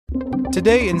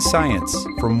Today in Science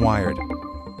from Wired.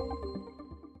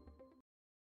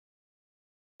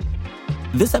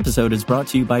 This episode is brought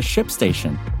to you by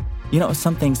ShipStation. You know,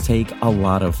 some things take a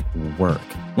lot of work,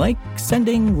 like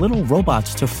sending little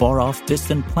robots to far-off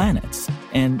distant planets.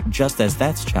 And just as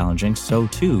that's challenging, so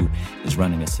too is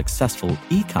running a successful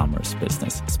e-commerce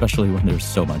business, especially when there's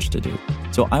so much to do.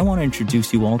 So I want to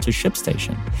introduce you all to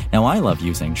ShipStation. Now, I love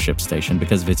using ShipStation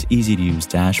because of its easy-to-use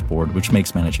dashboard, which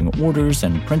makes managing orders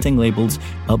and printing labels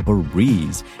a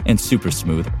breeze and super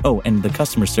smooth. Oh, and the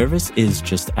customer service is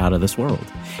just out of this world.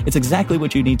 It's exactly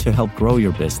what you need to help grow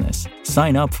your business.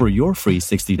 Sign up for your free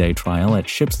 60-day trial at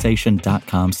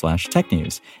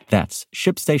shipstation.com/technews. That's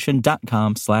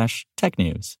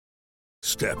shipstation.com/technews.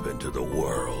 Step into the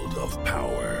world of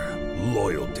power,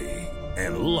 loyalty,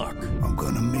 and luck. I'm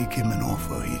gonna make him an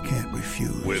offer he can't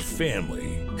refuse. With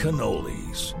family,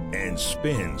 cannolis, and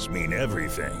spins mean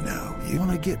everything. Now, you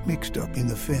wanna get mixed up in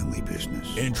the family business.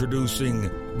 Introducing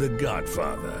The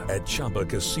Godfather at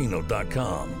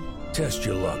ChumbaCasino.com. Test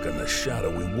your luck in the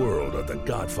shadowy world of The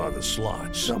Godfather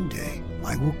slot. Someday,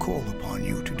 I will call upon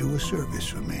you to do a service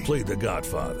for me. Play The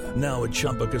Godfather, now at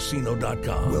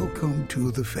ChumbaCasino.com. Welcome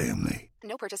to the family.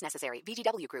 No purchase necessary.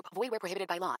 VGW Group. Void where prohibited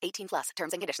by law. 18+.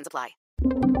 Terms and conditions apply.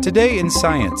 Today in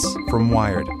Science from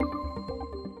Wired.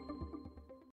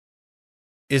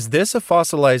 Is this a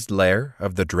fossilized lair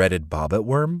of the dreaded Bobbit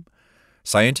worm?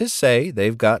 Scientists say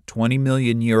they've got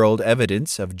 20-million-year-old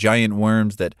evidence of giant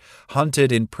worms that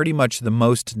hunted in pretty much the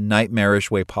most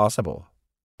nightmarish way possible.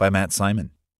 By Matt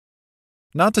Simon.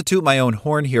 Not to toot my own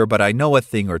horn here, but I know a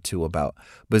thing or two about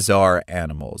bizarre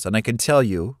animals, and I can tell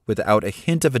you, without a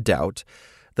hint of a doubt,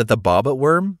 that the bobbit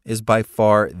worm is by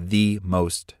far the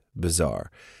most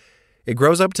bizarre. It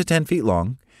grows up to 10 feet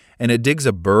long, and it digs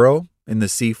a burrow in the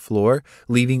sea floor,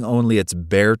 leaving only its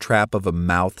bear trap of a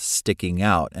mouth sticking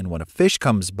out. And when a fish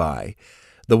comes by,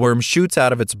 the worm shoots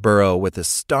out of its burrow with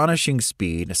astonishing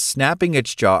speed, snapping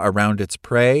its jaw around its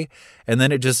prey, and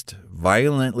then it just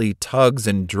violently tugs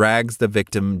and drags the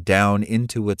victim down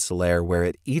into its lair where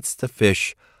it eats the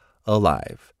fish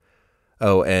alive.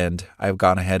 Oh, and I've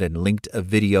gone ahead and linked a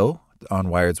video on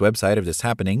Wired's website of this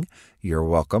happening. You're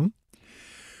welcome.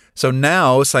 So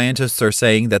now scientists are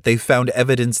saying that they found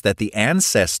evidence that the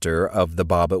ancestor of the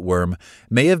bobbit worm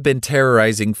may have been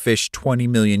terrorizing fish 20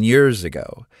 million years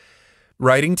ago.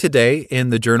 Writing today in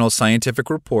the journal Scientific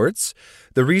Reports,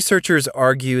 the researchers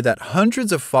argue that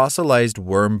hundreds of fossilized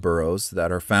worm burrows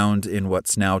that are found in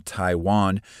what's now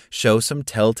Taiwan show some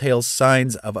telltale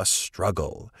signs of a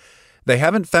struggle. They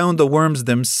haven't found the worms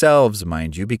themselves,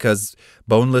 mind you, because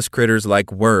boneless critters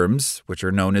like worms, which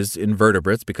are known as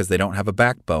invertebrates because they don't have a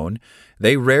backbone,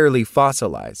 they rarely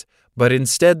fossilize. But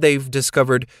instead, they've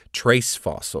discovered trace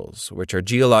fossils, which are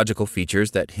geological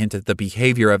features that hint at the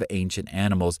behavior of ancient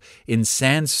animals in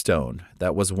sandstone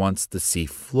that was once the sea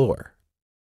floor.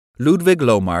 Ludwig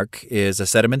Lohmark is a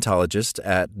sedimentologist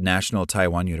at National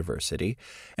Taiwan University,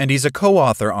 and he's a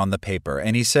co-author on the paper.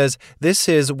 And he says this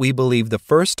is, we believe, the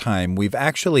first time we've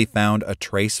actually found a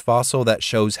trace fossil that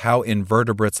shows how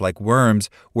invertebrates like worms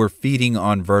were feeding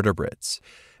on vertebrates.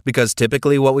 Because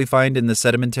typically what we find in the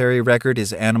sedimentary record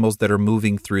is animals that are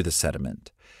moving through the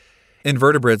sediment.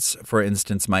 Invertebrates, for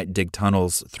instance, might dig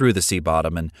tunnels through the sea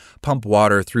bottom and pump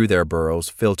water through their burrows,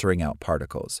 filtering out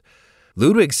particles.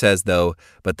 Ludwig says, though,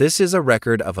 but this is a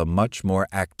record of a much more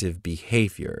active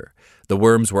behavior. The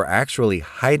worms were actually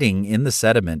hiding in the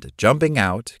sediment, jumping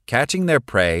out, catching their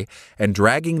prey, and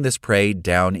dragging this prey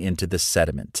down into the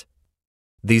sediment.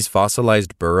 These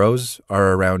fossilized burrows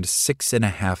are around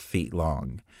 6.5 feet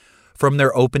long. From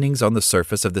their openings on the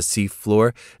surface of the sea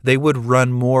floor, they would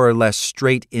run more or less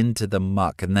straight into the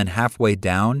muck, and then halfway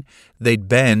down, they'd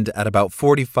bend at about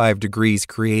 45 degrees,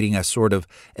 creating a sort of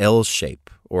L shape,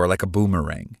 or like a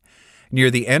boomerang. Near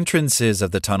the entrances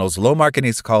of the tunnels, Lohmark and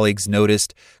his colleagues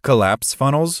noticed collapse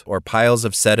funnels or piles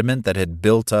of sediment that had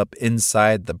built up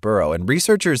inside the burrow. And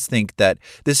researchers think that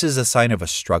this is a sign of a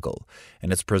struggle,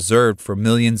 and it's preserved for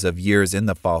millions of years in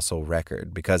the fossil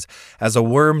record because as a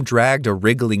worm dragged a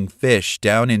wriggling fish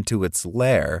down into its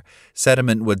lair,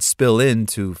 sediment would spill in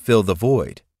to fill the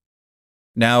void.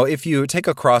 Now, if you take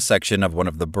a cross-section of one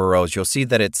of the burrows, you'll see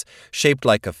that it's shaped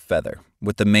like a feather,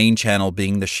 with the main channel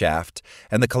being the shaft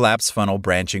and the collapse funnel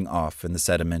branching off in the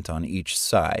sediment on each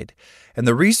side. And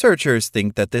the researchers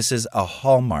think that this is a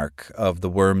hallmark of the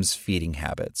worm's feeding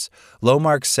habits.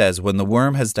 Lohmark says when the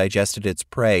worm has digested its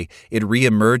prey, it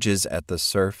reemerges at the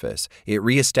surface. It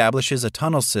reestablishes a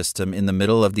tunnel system in the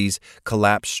middle of these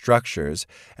collapsed structures,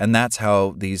 and that's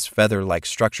how these feather-like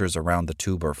structures around the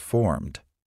tube are formed.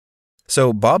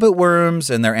 So bobbit worms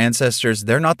and their ancestors,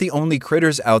 they're not the only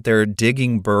critters out there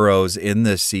digging burrows in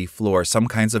the seafloor. Some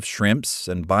kinds of shrimps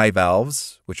and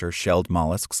bivalves, which are shelled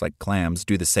mollusks like clams,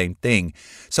 do the same thing.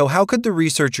 So how could the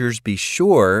researchers be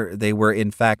sure they were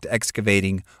in fact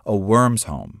excavating a worm's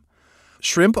home?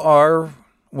 Shrimp are,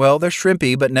 well, they're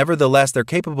shrimpy, but nevertheless they're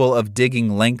capable of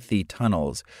digging lengthy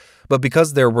tunnels. But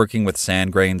because they're working with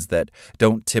sand grains that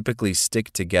don't typically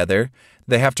stick together,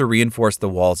 they have to reinforce the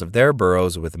walls of their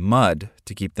burrows with mud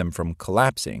to keep them from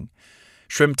collapsing.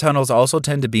 Shrimp tunnels also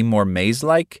tend to be more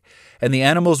maze-like, and the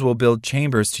animals will build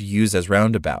chambers to use as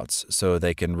roundabouts so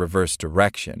they can reverse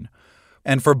direction.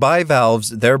 And for bivalves,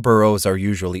 their burrows are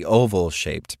usually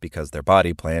oval-shaped because their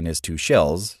body plan is two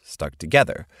shells stuck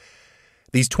together.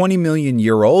 These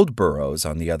 20-million-year-old burrows,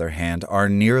 on the other hand, are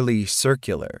nearly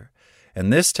circular.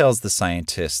 And this tells the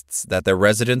scientists that their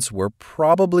residents were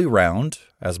probably round,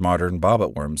 as modern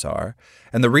bobbit worms are,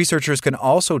 and the researchers can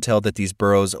also tell that these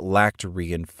burrows lacked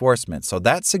reinforcement. So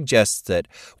that suggests that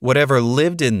whatever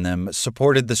lived in them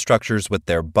supported the structures with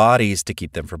their bodies to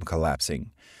keep them from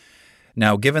collapsing.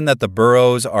 Now, given that the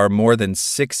burrows are more than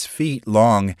 6 feet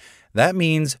long, that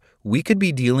means we could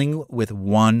be dealing with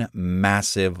one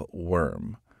massive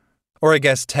worm. Or I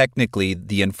guess technically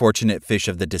the unfortunate fish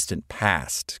of the distant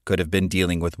past could have been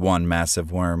dealing with one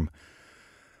massive worm.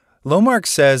 Lomark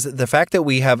says the fact that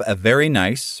we have a very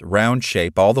nice, round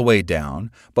shape all the way down,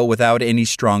 but without any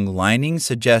strong lining,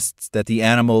 suggests that the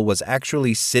animal was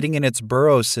actually sitting in its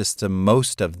burrow system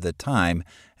most of the time,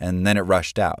 and then it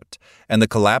rushed out. And the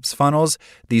collapse funnels,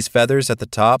 these feathers at the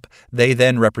top, they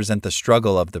then represent the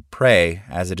struggle of the prey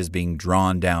as it is being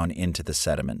drawn down into the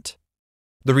sediment.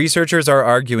 The researchers are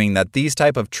arguing that these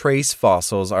type of trace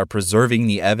fossils are preserving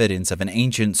the evidence of an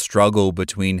ancient struggle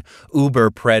between uber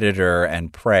predator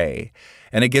and prey.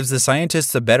 And it gives the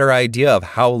scientists a better idea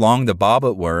of how long the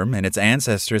bobbit worm and its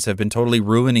ancestors have been totally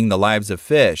ruining the lives of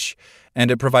fish. And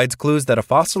it provides clues that a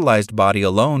fossilized body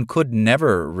alone could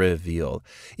never reveal.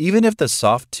 Even if the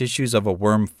soft tissues of a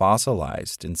worm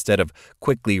fossilized instead of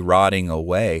quickly rotting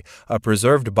away, a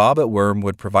preserved bobbit worm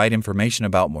would provide information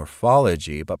about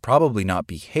morphology, but probably not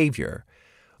behavior.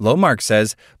 Lomark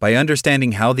says, by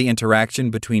understanding how the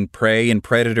interaction between prey and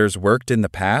predators worked in the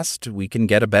past, we can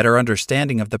get a better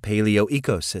understanding of the paleo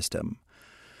ecosystem.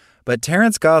 But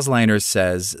Terence Gosliner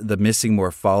says the missing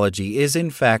morphology is in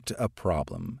fact a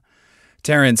problem.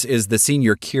 Terence is the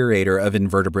senior curator of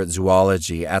invertebrate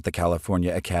zoology at the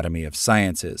California Academy of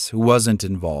Sciences, who wasn't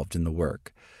involved in the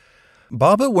work.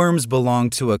 Bobbit worms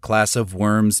belong to a class of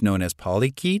worms known as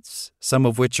polychaetes, some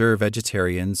of which are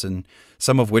vegetarians and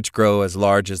some of which grow as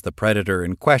large as the predator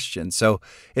in question. So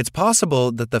it's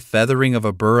possible that the feathering of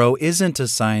a burrow isn't a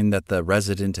sign that the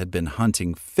resident had been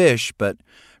hunting fish, but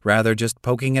rather just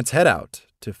poking its head out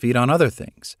to feed on other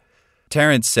things.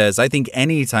 Terence says, I think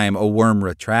any time a worm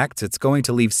retracts, it's going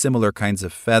to leave similar kinds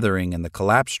of feathering in the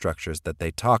collapse structures that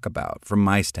they talk about, from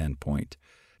my standpoint.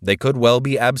 They could well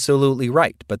be absolutely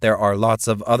right, but there are lots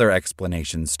of other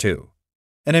explanations too.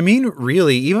 And I mean,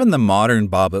 really, even the modern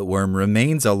bobbit worm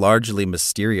remains a largely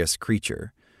mysterious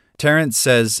creature. Terence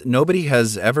says nobody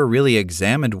has ever really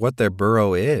examined what their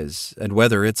burrow is and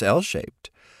whether it's L-shaped.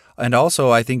 And also,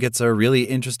 I think it's a really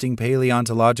interesting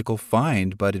paleontological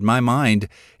find, but in my mind,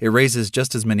 it raises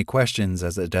just as many questions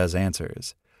as it does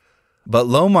answers. But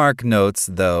Lomark notes,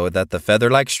 though, that the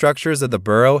feather-like structures of the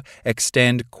burrow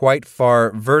extend quite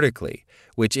far vertically,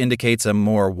 which indicates a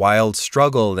more wild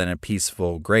struggle than a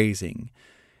peaceful grazing.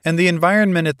 And the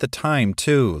environment at the time,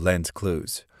 too, lends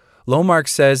clues. Lomark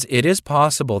says it is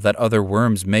possible that other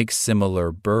worms make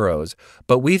similar burrows,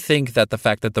 but we think that the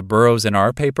fact that the burrows in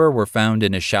our paper were found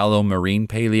in a shallow marine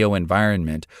paleo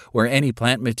environment where any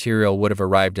plant material would have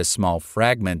arrived as small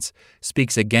fragments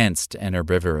speaks against an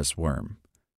herbivorous worm.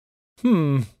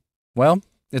 Well,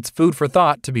 it's food for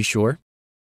thought, to be sure.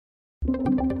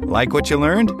 Like what you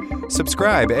learned?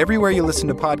 Subscribe everywhere you listen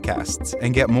to podcasts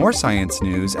and get more science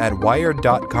news at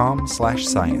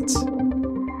wired.com/science.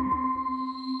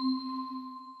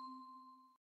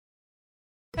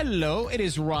 Hello, it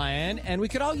is Ryan, and we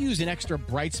could all use an extra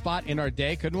bright spot in our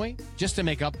day, couldn't we? Just to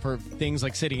make up for things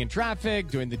like sitting in traffic,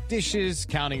 doing the dishes,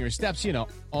 counting your steps,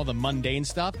 all the mundane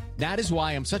stuff. That is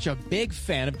why I'm such a big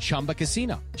fan of Chumba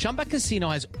Casino. Chumba Casino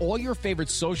has all your favorite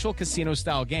social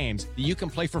casino-style games that you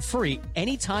can play for free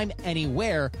anytime,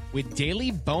 anywhere with daily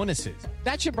bonuses.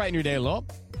 That should brighten your day a little.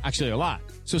 Actually, a lot.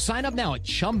 So sign up now at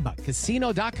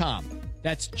ChumbaCasino.com.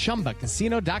 That's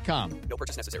ChumbaCasino.com. No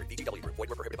purchase necessary. VGW Group. Void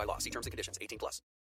where prohibited by law. See terms and conditions. 18+.